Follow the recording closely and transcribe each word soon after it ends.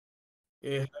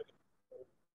Hey,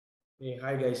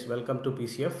 hi guys, welcome to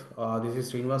PCF. This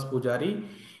is Srinivas Pujari.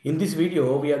 In this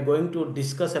video, we are going to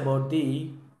discuss about the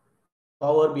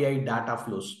Power BI data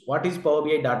flows. What is Power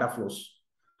BI data flows?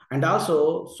 And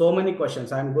also so many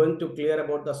questions. I'm going to clear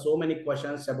about the so many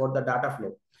questions about the data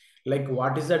flow. Like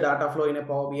what is the data flow in a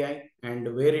Power BI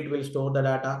and where it will store the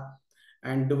data?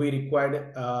 And do we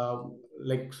require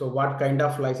so what kind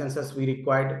of licenses we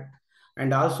required?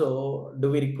 And also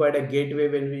do we require a gateway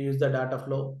when we use the data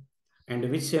flow? And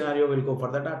which scenario will go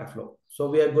for the data flow? So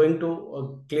we are going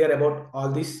to clear about all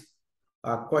these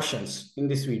questions in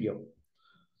this video.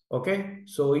 Okay,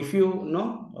 so if you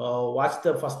know watch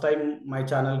the first time my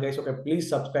channel, guys, okay, please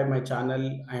subscribe my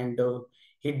channel and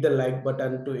hit the like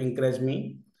button to encourage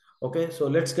me. Okay, so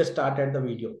let's get started the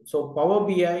video. So Power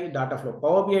BI data flow.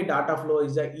 Power BI data flow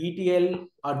is a ETL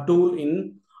tool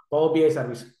in Power BI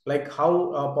service. Like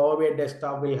how Power BI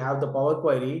desktop will have the Power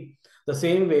Query, the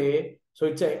same way. So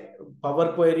it's a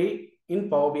Power Query in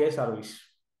Power BI service.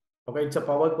 Okay, it's a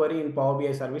Power Query in Power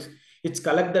BI service. It's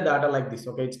collect the data like this.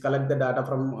 Okay, it's collect the data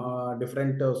from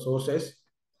different sources.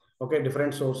 Okay,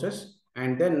 different sources,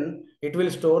 and then it will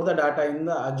store the data in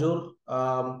the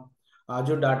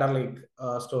Azure data lake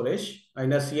storage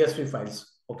in a CSV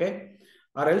files. Okay,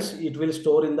 or else it will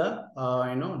store in the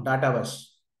Dataverse.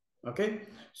 Okay,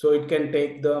 so it can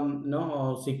take the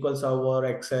SQL Server,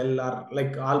 Excel, or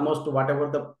like almost whatever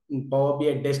the Power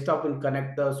BI desktop will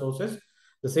connect the sources.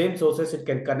 The same sources it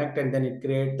can connect, and then it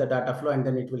create the data flow, and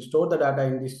then it will store the data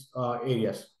in these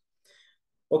areas.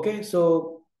 Okay,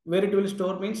 so where it will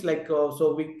store means like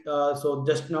so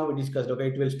just now we discussed. Okay,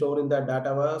 it will store in the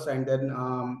Dataverse and then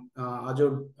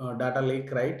Azure data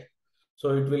lake, right?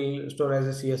 So it will store as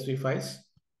a CSV files.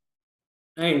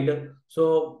 And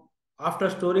so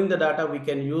after storing the data, we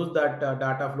can use that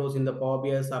data flows in the Power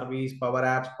BI service, Power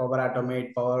Apps, Power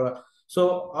Automate, Power.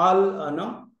 So all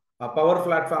no Power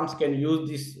platforms can use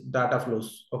these data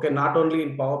flows. Okay, not only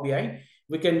in Power BI,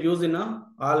 we can use in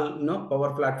all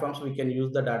Power platforms. We can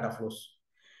use the data flows.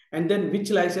 And then which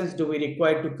license do we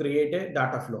require to create a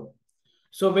data flow?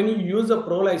 So when you use a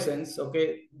pro license,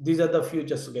 okay, these are the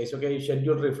features, guys. Okay,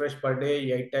 schedule refresh per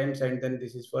day 8 times, and then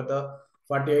this is for the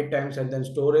 48 times, and then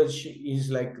storage is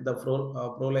like the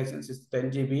pro license is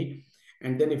 10 GB,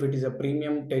 and then if it is a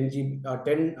premium 10 GB,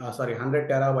 100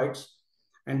 terabytes,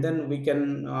 and then we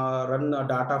can run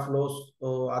data flows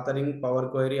authoring Power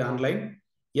Query online.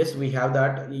 Yes, we have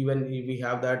that. Even we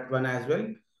have that one as well.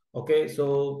 Okay,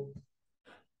 so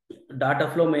data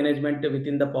flow management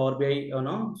within the Power BI,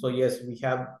 so yes, we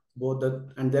have both the,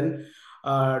 and then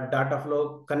data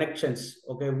flow connections.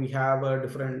 Okay, we have a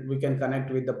different, we can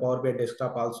connect with the Power BI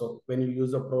desktop also when you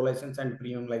use a pro license and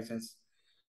premium license.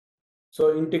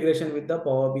 So integration with the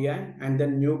Power BI, and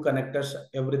then new connectors,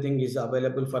 everything is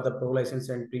available for the pro license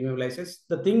and premium license.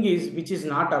 The thing is, which is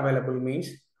not available means,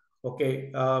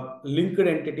 okay, linked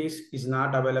entities is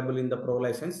not available in the pro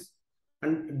license,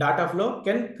 and data flow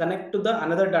can connect to the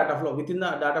another data flow. Within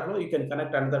the data flow, you can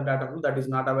connect another data flow that is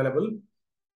not available,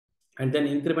 and then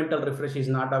incremental refresh is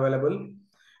not available,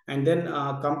 and then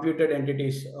computed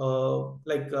entities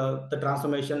the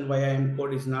transformation via M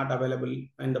code is not available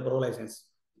in the pro license.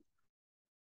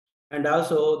 And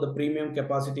also the premium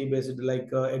capacity based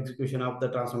execution of the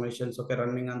transformations, okay,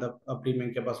 running on the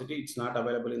premium capacity, it's not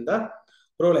available in the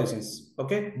pro license.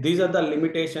 Okay, these are the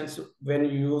limitations when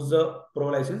you use the pro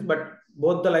license, but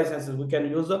both the licenses we can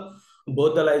use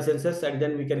both the licenses, and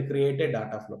then we can create a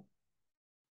data flow.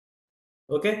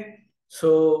 Okay,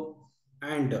 so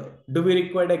and do we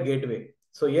require a gateway?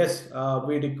 So yes,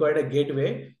 we require a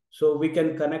gateway, so we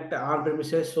can connect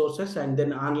on-premises sources and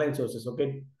then online sources.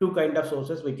 Okay, two kind of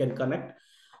sources we can connect.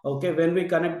 Okay, when we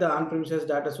connect the on-premises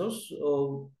data source,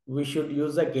 we should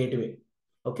use a gateway.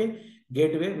 Okay,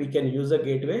 gateway, we can use a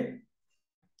gateway.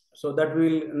 So that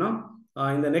will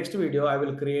in the next video I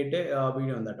will create a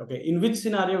video on that. Okay, in which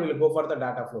scenario we'll go for the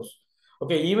data flows?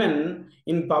 Okay, even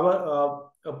in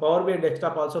Power BI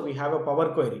desktop also we have a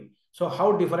Power Query. So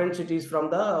how different it is from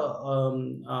the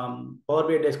Power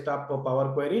BI desktop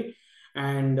Power Query,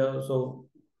 and so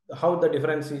how the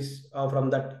difference is from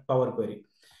that Power Query.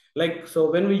 Like, so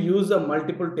when we use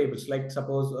multiple tables, like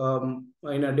suppose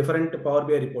in a different Power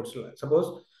BI reports,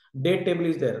 suppose date table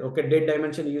is there. Okay, date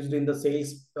dimension used in the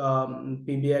sales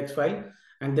PBX file,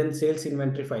 and then sales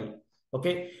inventory file.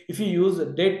 Okay, if you use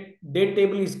date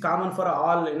table is common for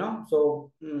all,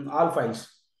 so all files.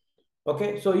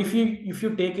 Okay, so if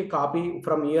you take a copy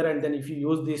from here, and then if you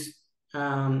use this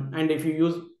and if you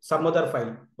use some other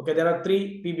file, okay, there are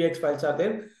three PBX files are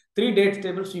there, three date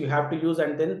tables you have to use,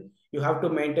 and then you have to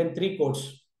maintain three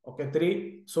codes. Okay,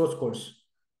 three source codes.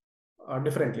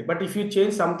 differently. But if you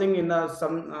change something in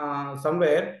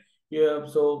somewhere, yeah,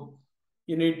 so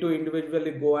you need to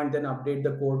individually go and then update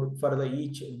the code for the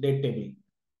each date table,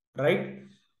 right?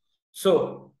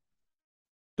 So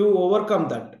to overcome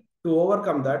that,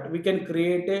 we can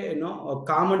create a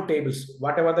common tables,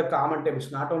 whatever the common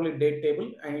tables, not only date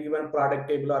table and even product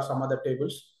table or some other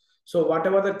tables. So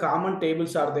whatever the common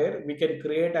tables are there, we can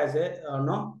create as a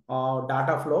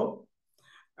data flow,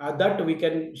 that we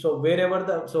can, so wherever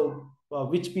the, so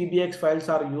which pbx files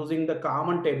are using the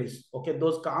common tables, okay,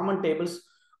 those common tables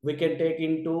we can take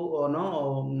into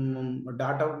no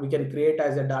data, we can create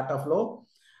as a data flow.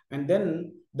 And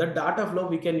then the data flow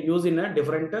we can use in a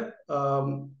different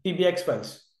pbx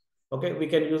files. Okay, we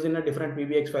can use in a different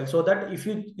pbx file, so that if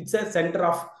you, it's a center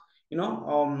of,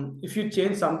 if you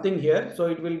change something here, so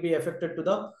it will be affected to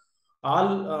the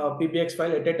all pbx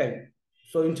file at a time.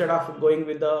 So instead of going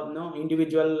with the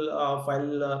individual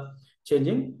file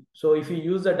changing, so if you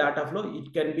use the data flow,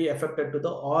 it can be affected to the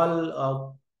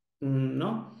all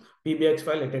pbx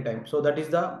file at a time. So that is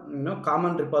the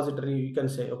common repository, you can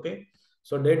say. Okay,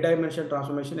 so date dimension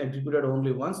transformation executed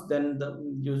only once, then the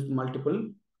used multiple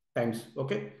times.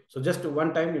 Okay, so just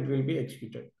one time it will be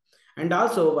executed. And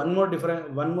also one more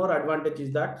advantage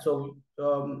is that, so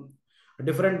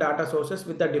different data sources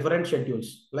with the different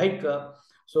schedules, like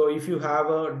so if you have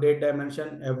a date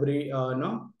dimension every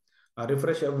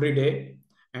refresh every day,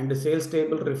 and the sales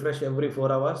table refresh every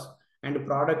 4 hours, and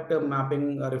product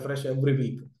mapping refresh every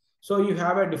week. So you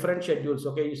have a different schedules.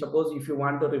 Okay, you suppose if you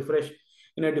want to refresh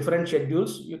in a different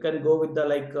schedules, you can go with the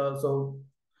like so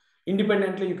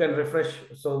independently you can refresh,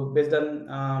 so based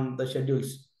on the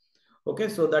schedules. Okay,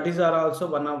 so that is also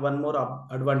one more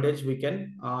advantage, we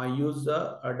can use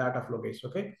the data flow base.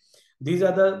 Okay, these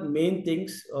are the main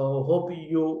things. Hope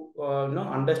you know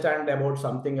understand about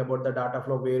something about the data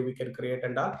flow, where we can create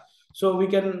and all. So we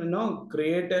can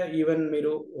create even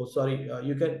miru, oh, sorry,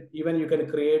 you can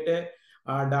create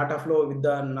a data flow with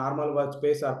the normal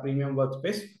workspace or premium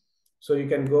workspace. So you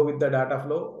can go with the data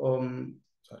flow.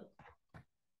 Sorry,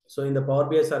 so in the Power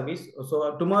BI service.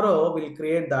 So tomorrow we'll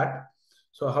create that.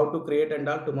 So how to create and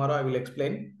all, tomorrow I will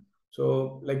explain.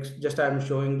 So like just I'm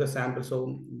showing the sample.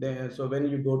 So so when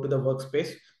you go to the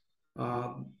workspace, uh,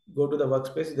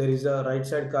 there is a right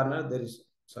side corner. There is,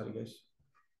 sorry guys,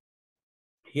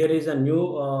 here is a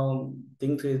new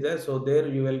things is there. So there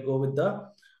you will go with the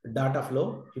data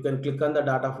flow. You can click on the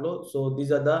data flow. So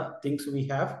these are the things we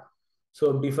have.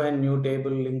 So define new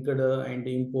table, linked and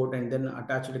import, and then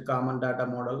attach the common data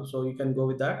model. So you can go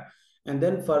with that. And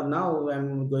then for now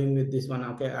I'm going with this one.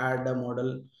 Okay, add a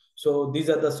model. So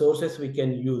these are the sources we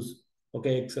can use.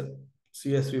 Okay, Excel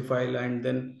csv file, and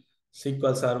then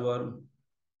sql server,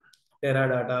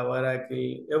 Teradata,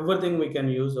 Oracle, everything we can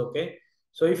use. Okay.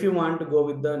 So if you want to go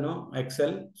with the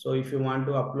Excel, so if you want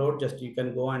to upload, just you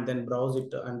can go and then browse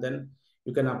it, and then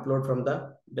you can upload from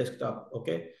the desktop.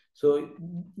 Okay. So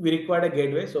we require a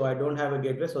gateway. So I don't have a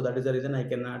gateway. So that is the reason I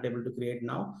cannot able to create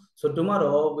now. So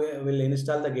tomorrow we will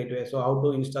install the gateway. So how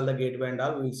to install the gateway and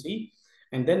all, we will see.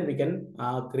 And then we can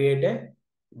create a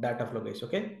data flow base.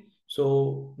 Okay.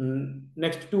 So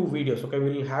next two videos, okay,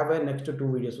 we'll have a next two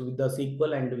videos with the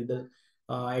SQL and with the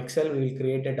Excel. We will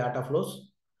create a data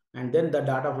flows, and then the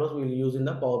data flows we will use in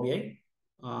the Power BI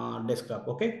desktop.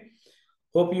 Okay.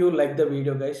 Hope you like the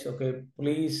video, guys. Okay,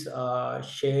 please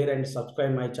share and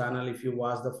subscribe my channel if you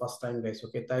watch the first time, guys.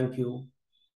 Okay, thank you.